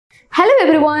Hello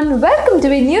everyone, welcome to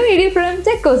a new video from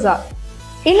𝗟𝗶𝗲𝗃.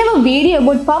 In our video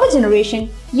about power generation,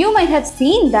 you might have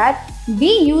seen that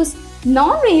we use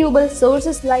non-renewable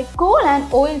sources like coal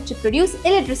and oil to produce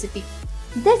electricity.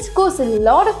 This causes a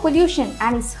lot of pollution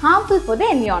and is harmful for the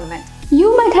environment.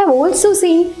 You might have also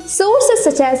seen sources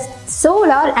such as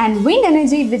solar and wind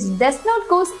energy which does not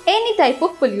cause any type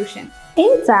of pollution.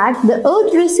 In fact, the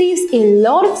earth receives a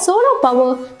lot of solar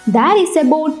power, that is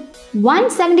about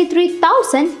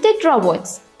 173,000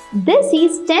 terawatts. This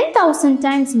is 10,000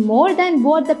 times more than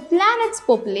what the planet's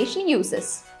population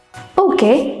uses.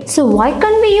 Okay, so why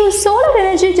can't we use solar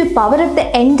energy to power up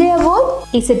the entire world?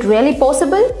 Is it really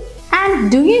possible?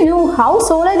 And do you know how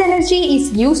solar energy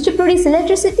is used to produce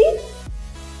electricity?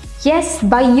 Yes,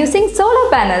 by using solar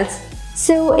panels.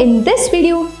 So in this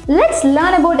video, let's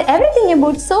learn about everything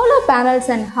about solar panels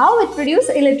and how it produces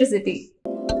electricity.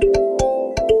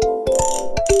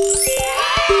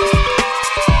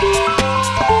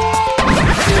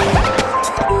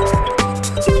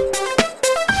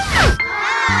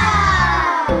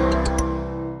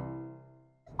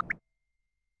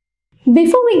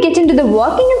 Before we get into the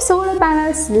working of solar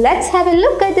panels, let's have a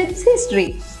look at its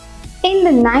history. In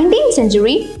the 19th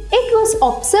century, it was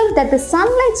observed that the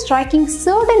sunlight striking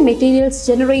certain materials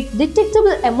generate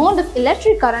detectable amount of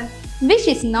electric current, which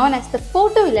is known as the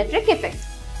photoelectric effect.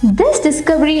 This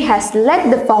discovery has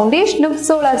laid the foundation of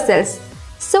solar cells.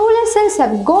 Solar cells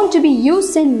have gone to be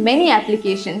used in many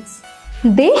applications.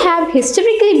 They have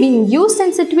historically been used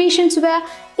in situations where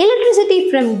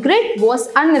electricity from grid was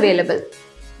unavailable.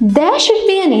 There should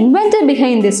be an inventor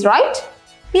behind this, right?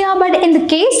 Yeah, but in the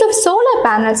case of solar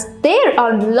panels, there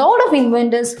are a lot of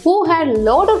inventors who had a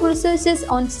lot of researches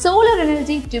on solar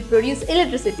energy to produce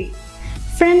electricity.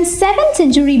 From 7th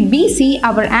century BC,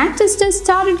 our ancestors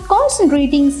started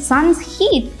concentrating sun's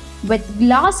heat with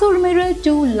glass or mirror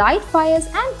to light fires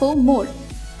and for more.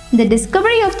 The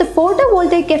discovery of the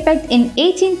photovoltaic effect in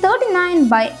 1839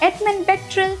 by Edmund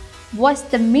Bechtel was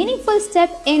the meaningful step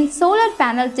in solar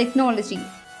panel technology.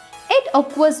 It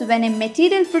occurs when a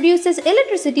material produces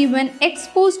electricity when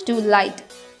exposed to light.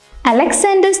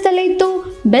 Alexander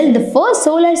Staleto built the first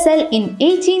solar cell in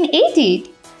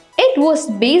 1888. It was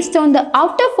based on the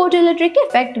outer photoelectric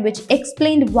effect, which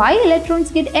explained why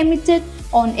electrons get emitted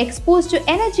on exposed to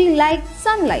energy like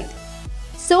sunlight.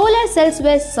 Solar cells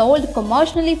were sold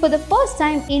commercially for the first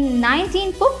time in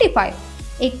 1955.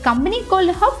 A company called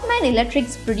Huffman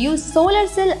Electrics produced solar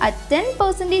cell at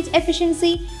 10%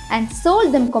 efficiency and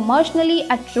sold them commercially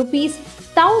at Rs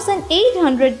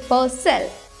 1,800 per cell.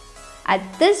 At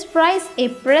this price, a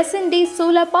present-day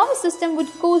solar power system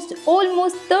would cost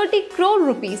almost 30 crore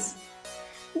rupees.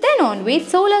 Then onwards,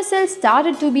 solar cells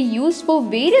started to be used for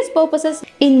various purposes.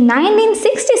 In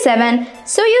 1967,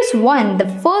 Soyuz 1, the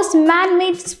first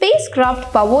man-made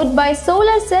spacecraft powered by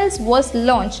solar cells, was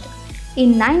launched.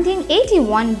 In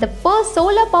 1981, the first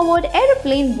solar-powered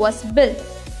aeroplane was built.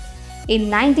 In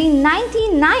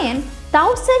 1999,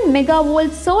 1000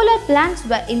 megavolt solar plants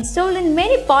were installed in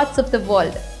many parts of the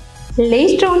world.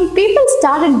 Later on, people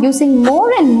started using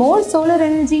more and more solar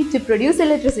energy to produce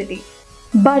electricity.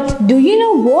 But do you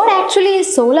know what actually a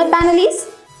solar panel is?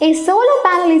 A solar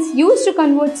panel is used to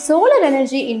convert solar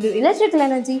energy into electrical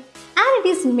energy, and it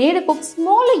is made up of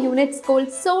smaller units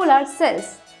called solar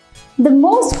cells. The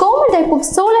most common type of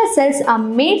solar cells are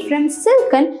made from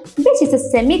silicon, which is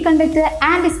a semiconductor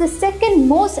and is the second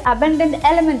most abundant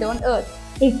element on Earth.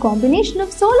 A combination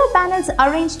of solar panels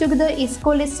arranged together is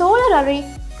called a solar array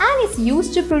and is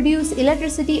used to produce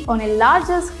electricity on a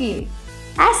larger scale.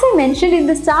 As I mentioned in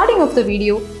the starting of the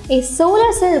video, a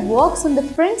solar cell works on the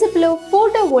principle of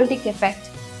photovoltaic effect,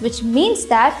 which means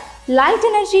that light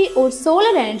energy or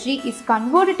solar energy is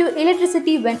converted to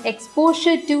electricity when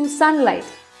exposure to sunlight.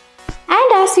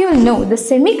 And as you all know, the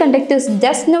semiconductors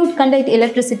does not conduct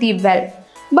electricity well,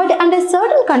 but under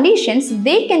certain conditions,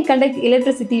 they can conduct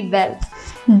electricity well.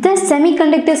 The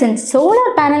semiconductors in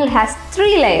solar panel has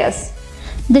 3 layers.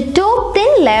 The top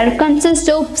thin layer consists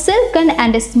of silicon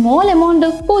and a small amount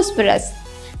of phosphorus.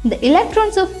 The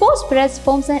electrons of phosphorus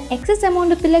forms an excess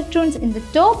amount of electrons in the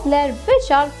top layer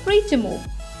which are free to move.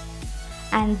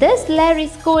 And this layer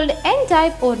is called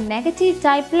N-type or negative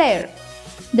type layer.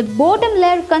 The bottom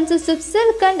layer consists of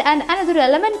silicon and another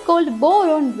element called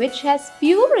boron, which has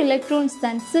fewer electrons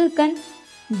than silicon.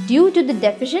 Due to the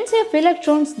deficiency of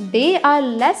electrons, they are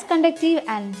less conductive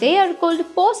and they are called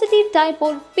positive type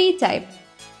or p-type.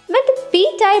 When the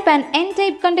p-type and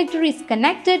n-type conductor is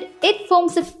connected, it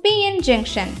forms a p-n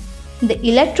junction. The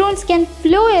electrons can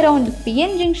flow around the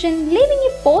p-n junction, leaving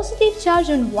a positive charge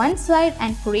on one side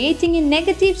and creating a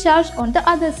negative charge on the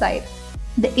other side.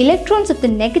 The electrons of the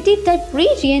negative type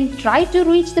region try to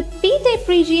reach the p-type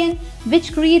region,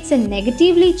 which creates a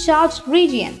negatively charged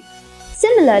region.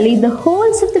 Similarly, the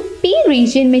holes of the p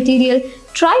region material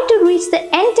try to reach the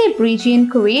n-type region,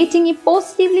 creating a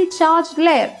positively charged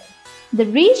layer. The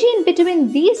region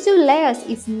between these two layers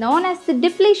is known as the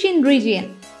depletion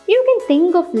region. You can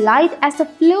think of light as a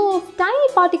flow of tiny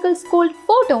particles called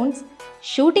photons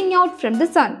shooting out from the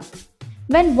sun.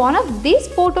 When one of these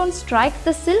photons strikes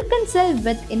the silicon cell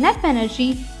with enough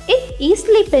energy, it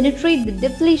easily penetrates the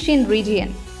depletion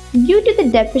region. Due to the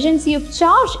deficiency of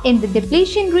charge in the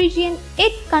depletion region,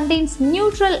 it contains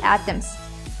neutral atoms.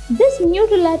 These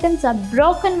neutral atoms are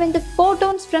broken when the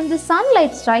photons from the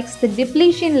sunlight strikes the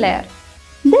depletion layer.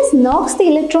 This knocks the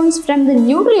electrons from the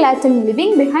neutral atom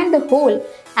leaving behind the hole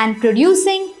and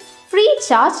producing free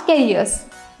charge carriers.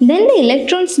 Then the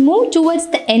electrons move towards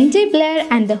the n-type layer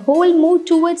and the hole move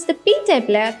towards the p-type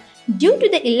layer due to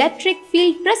the electric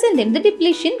field present in the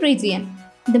depletion region.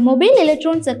 The mobile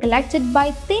electrons are collected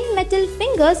by thin metal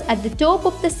fingers at the top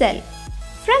of the cell.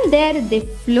 From there, they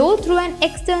flow through an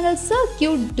external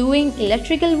circuit doing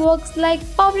electrical works like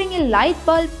powering a light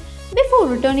bulb before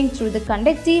returning through the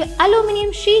conductive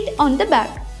aluminum sheet on the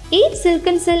back. Each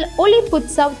silicon cell only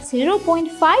puts out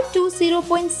 0.5 to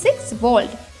 0.6 volt,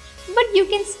 but you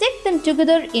can stack them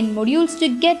together in modules to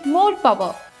get more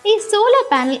power. A solar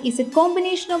panel is a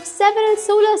combination of several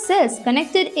solar cells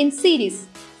connected in series.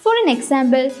 For an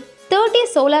example, 30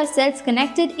 solar cells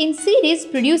connected in series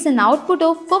produce an output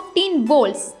of 15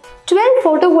 volts. 12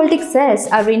 photovoltaic cells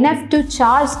are enough to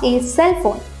charge a cell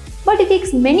phone, but it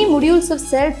takes many modules of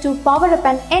cells to power up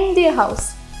an entire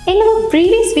house. In our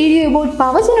previous video about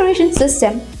power generation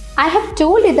system, I have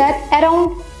told you that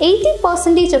around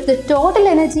 80% of the total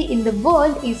energy in the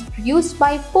world is produced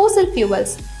by fossil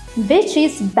fuels, which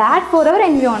is bad for our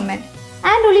environment.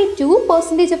 And only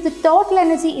 2% of the total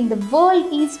energy in the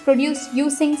world is produced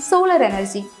using solar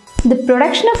energy. The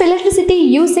production of electricity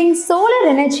using solar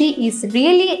energy is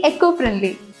really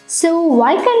eco-friendly. So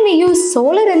why can't we use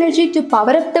solar energy to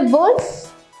power up the world?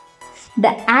 The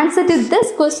answer to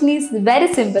this question is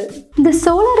very simple. The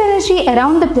solar energy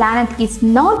around the planet is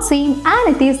not same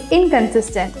and it is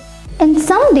inconsistent. In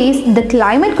some days, the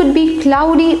climate could be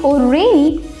cloudy or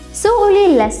rainy, so only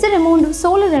a lesser amount of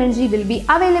solar energy will be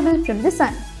available from the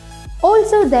sun.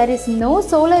 Also, there is no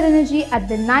solar energy at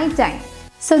the night time.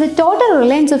 So the total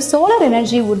reliance of solar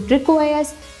energy would require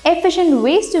us efficient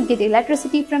ways to get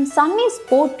electricity from sunny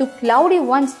spot to cloudy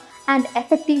ones and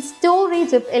effective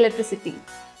storage of electricity.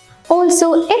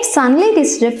 Also, if sunlight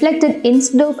is reflected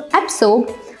instead of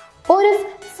absorbed, or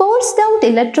if forced out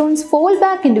electrons fall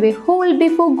back into a hole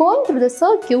before going through the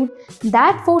circuit,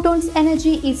 that photon's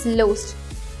energy is lost.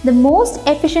 The most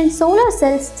efficient solar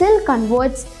cell still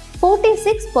converts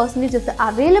 46% of the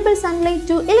available sunlight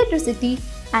to electricity,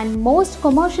 and most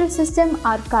commercial systems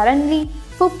are currently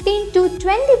 15 to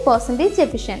 20%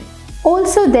 efficient.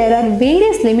 Also, there are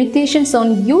various limitations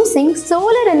on using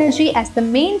solar energy as the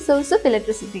main source of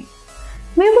electricity.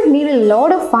 We would need a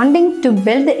lot of funding to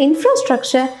build the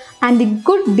infrastructure and a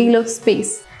good deal of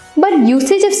space. But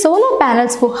usage of solar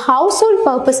panels for household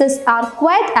purposes are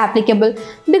quite applicable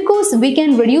because we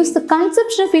can reduce the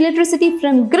consumption of electricity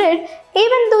from grid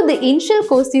even though the initial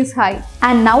cost is high.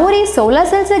 And nowadays solar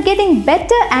cells are getting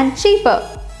better and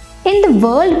cheaper. In the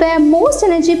world where most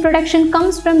energy production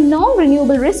comes from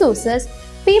non-renewable resources,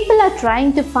 people are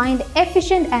trying to find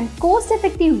efficient and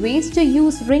cost-effective ways to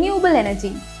use renewable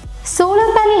energy.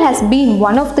 Solar panel has been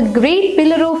one of the great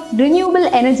pillars of renewable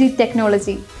energy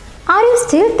technology. Are you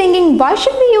still thinking why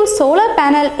should we use solar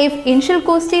panel if initial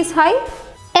cost is high?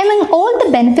 Among all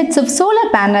the benefits of solar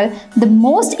panel, the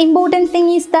most important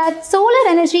thing is that solar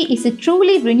energy is a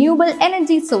truly renewable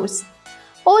energy source.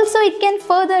 Also, it can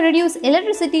further reduce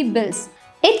electricity bills.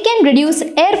 It can reduce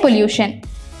air pollution,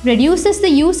 reduces the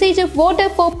usage of water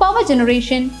for power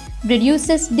generation,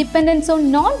 reduces dependence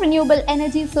on non-renewable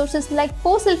energy sources like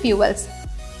fossil fuels,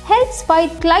 helps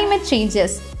fight climate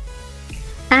changes.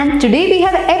 And today we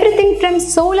have everything from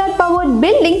solar powered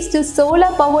buildings to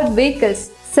solar powered vehicles.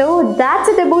 So that's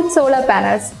it about solar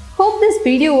panels. Hope this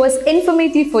video was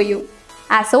informative for you.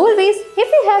 As always, if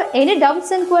you have any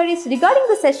doubts and queries regarding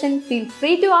the session, feel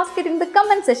free to ask it in the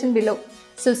comment section below.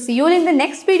 So see you all in the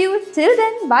next video. Till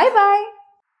then, bye bye.